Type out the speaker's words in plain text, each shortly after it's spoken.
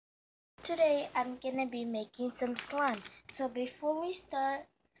Today I'm gonna be making some slime. So before we start,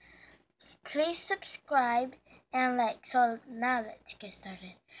 please subscribe and like. So now let's get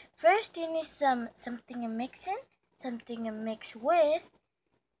started. First you need something to mix in, something to mix with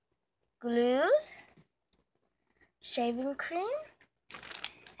glues, shaving cream,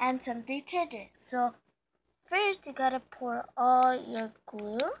 and some detergent. So first you gotta pour all your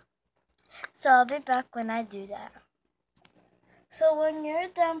glue. So I'll be back when I do that. So when you're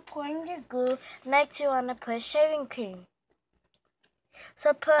done pouring your glue, next you want to put shaving cream.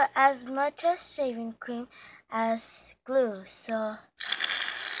 So put as much as shaving cream as glue. So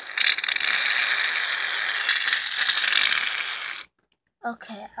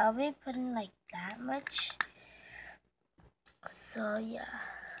okay, I'll be putting like that much. So yeah,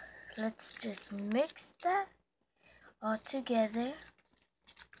 let's just mix that all together.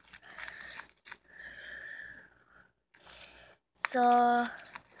 So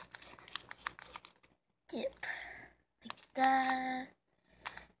yep, like that.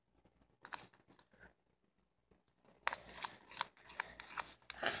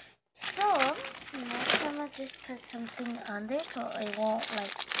 So next I'm gonna just put something under so it won't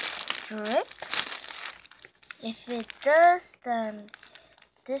like drip. If it does, then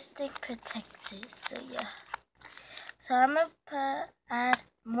this thing protects it. So yeah. So I'm gonna add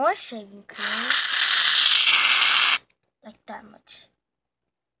more shaving cream, like that much.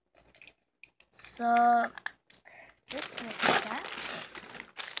 So just mix that.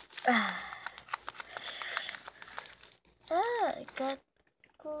 I got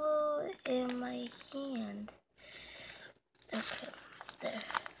glue in my hand. Okay, there.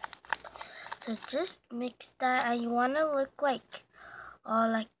 So just mix that, and you wanna look like all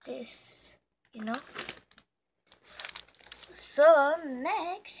like this, you know. So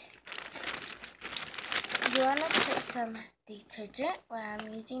next, you wanna put some detergent. Where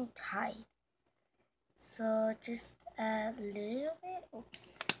I'm using Tide. So just a little bit.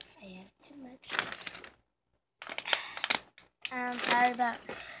 Oops, I have too much.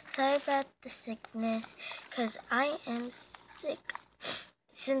 Sorry about the sickness, cause I am sick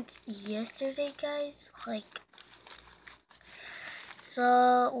since yesterday, guys.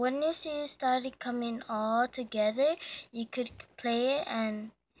 So when you see it started coming all together, you could play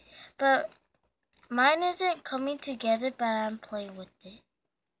it, but mine isn't coming together, but I'm playing with it.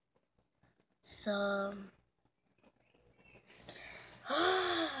 So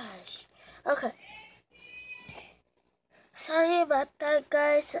okay. Sorry about that,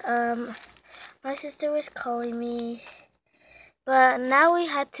 guys. My sister was calling me, but now we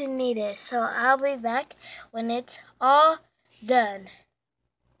had to knead it. So I'll be back when it's all done.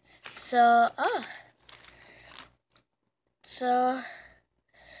 So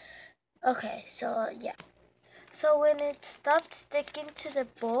okay. So yeah. So when it stopped sticking to the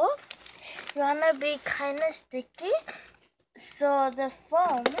bowl, you wanna be kind of sticky, so the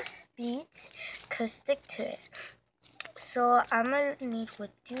foam beads could stick to it. So I'm gonna knead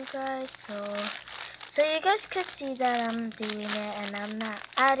with you guys, so you guys could see that I'm doing it and I'm not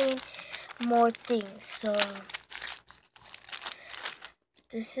adding more things. So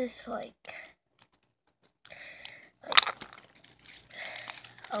this is like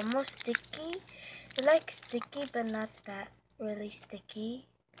almost sticky. It's like sticky, but not that really sticky.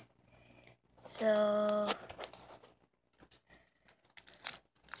 So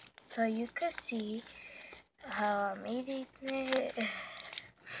you could see how I'm eating it.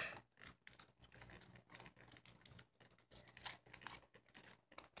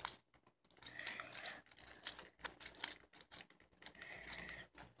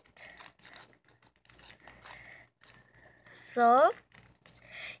 So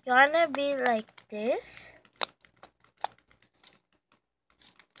you wanna be like this.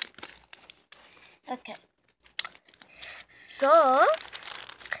 Okay. So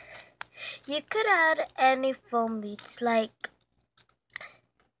you could add any foam beads, like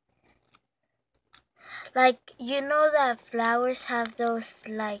you know that flowers have those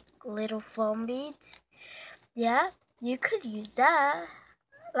like little foam beads. Yeah, you could use that.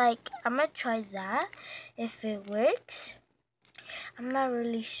 Like I'm gonna try that if it works. I'm not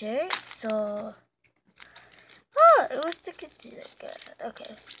really sure. So it was sticking to the good.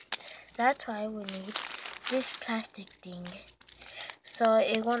 Okay, that's why we need this plastic thing, so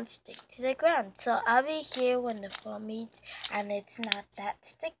it won't stick to the ground. So I'll be here when the foam meets and it's not that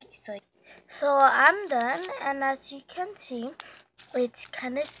sticky. So I'm done, and as you can see, it's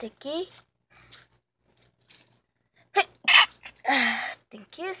kind of sticky.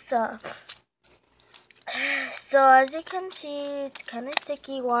 Thank you. So as you can see, it's kind of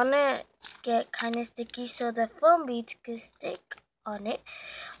sticky. Wanna get kind of sticky so the foam beads could stick on it.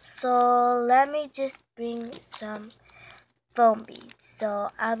 So let me just bring some foam beads. So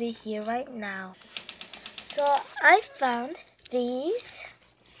I'll be here right now. So I found these,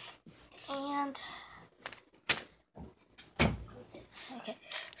 and okay,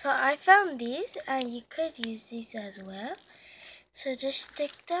 so I found these, and you could use these as well. So just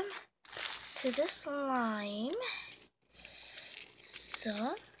stick them to the slime.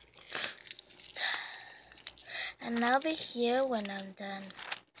 So, and I'll be here when I'm done.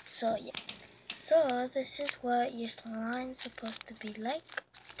 So yeah. So this is what your slime's supposed to be like.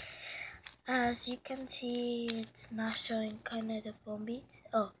 As you can see, it's not showing kind of the foam beads.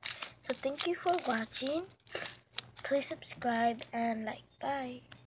 Oh, so thank you for watching. Please subscribe and like. Bye.